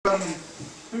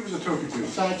was I talking to?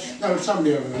 Saj? No,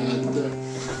 somebody over there. And,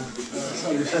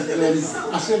 somebody said,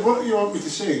 I said, what do you want me to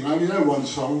sing? I only know one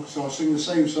song, so I'll sing the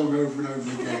same song over and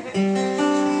over again.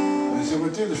 And they said, well,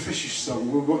 do the fishish song.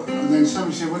 And then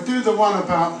somebody said, well, do the one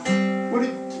about, what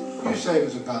did you say it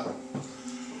was about?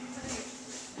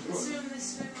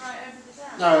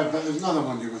 No, but there's another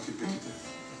one you wanted me to do.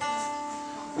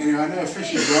 Anyway, I know a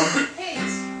fishish one.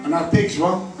 Pigs. I know a pig's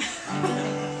one.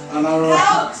 I know a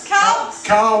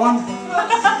cow one.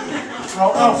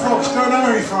 Frogs. Don't know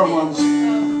any frog ones.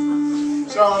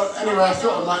 So anyway, I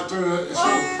thought I might do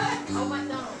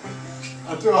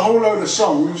I'd do a whole load of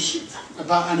songs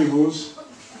about animals,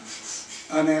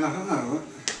 and then I don't know,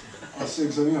 I'll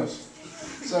sing something else.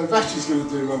 So Vashti's going to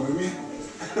do one with me.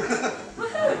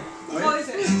 What is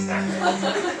it?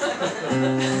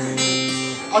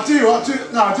 I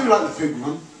do like the pig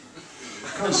one,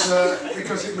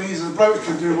 because it means the bloke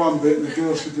can do one bit and the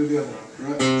girls can do the other,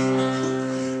 right?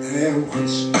 There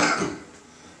once.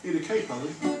 Need a cake, are we?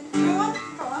 Go on.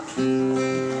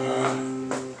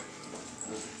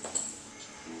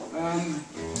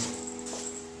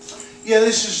 Yeah,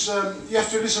 this is, you have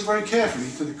to listen very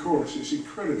carefully to the chorus, it's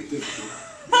incredibly difficult.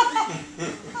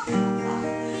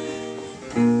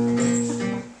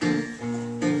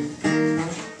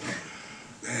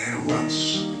 There once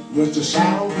was a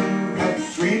sow who had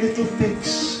 3 little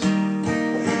pigs.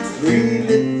 3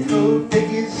 little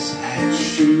piggies had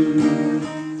shoes.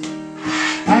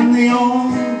 And the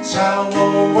old sow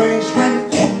always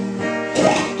went,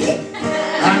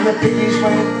 and the piggies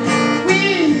went,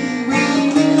 wee,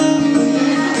 wee, wee.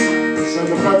 So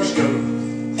the blokes go,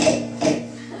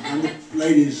 and the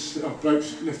ladies, blokes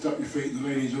lift up your feet and the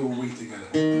ladies all wee together.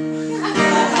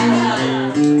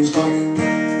 It's like,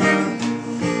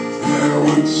 there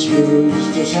once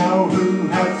was a sow who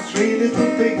had 3 little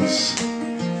pigs. 3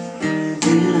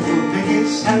 little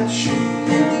piggies had she.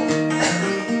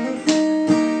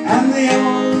 And the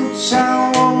old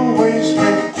sow always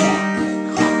went,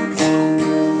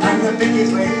 and the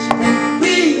piggies ladies went,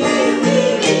 wee, wee, wee,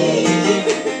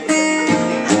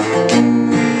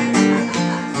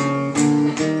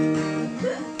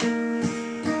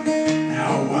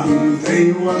 Now one day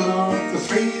one of the 3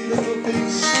 little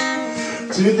pigs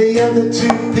to the other 2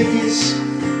 piggies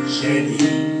said he,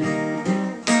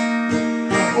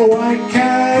 why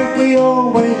can't we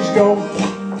always go?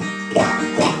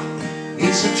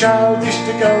 It's a childish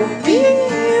to go wee,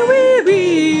 wee,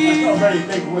 wee. That's not a very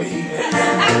big wee.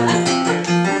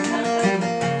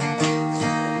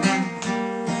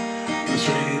 The 3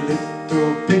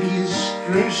 little piggies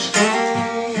grew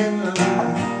skinny and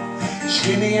lean,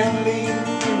 skinny and lean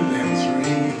through them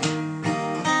 3.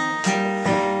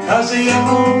 'Cause they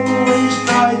always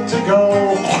tried to go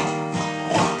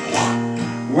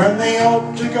when they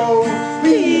ought to go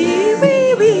wee,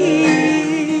 wee,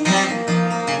 wee.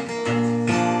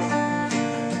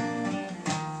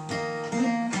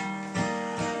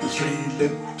 The 3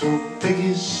 little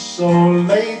piggies all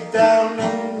laid down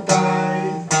and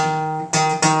died.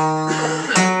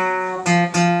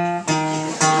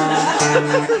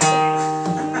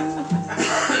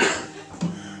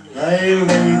 They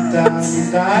laid down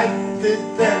and died, did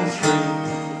them 3.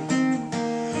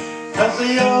 'Cause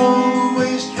they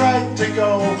always tried to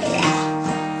go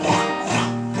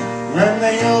when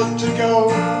they ought to go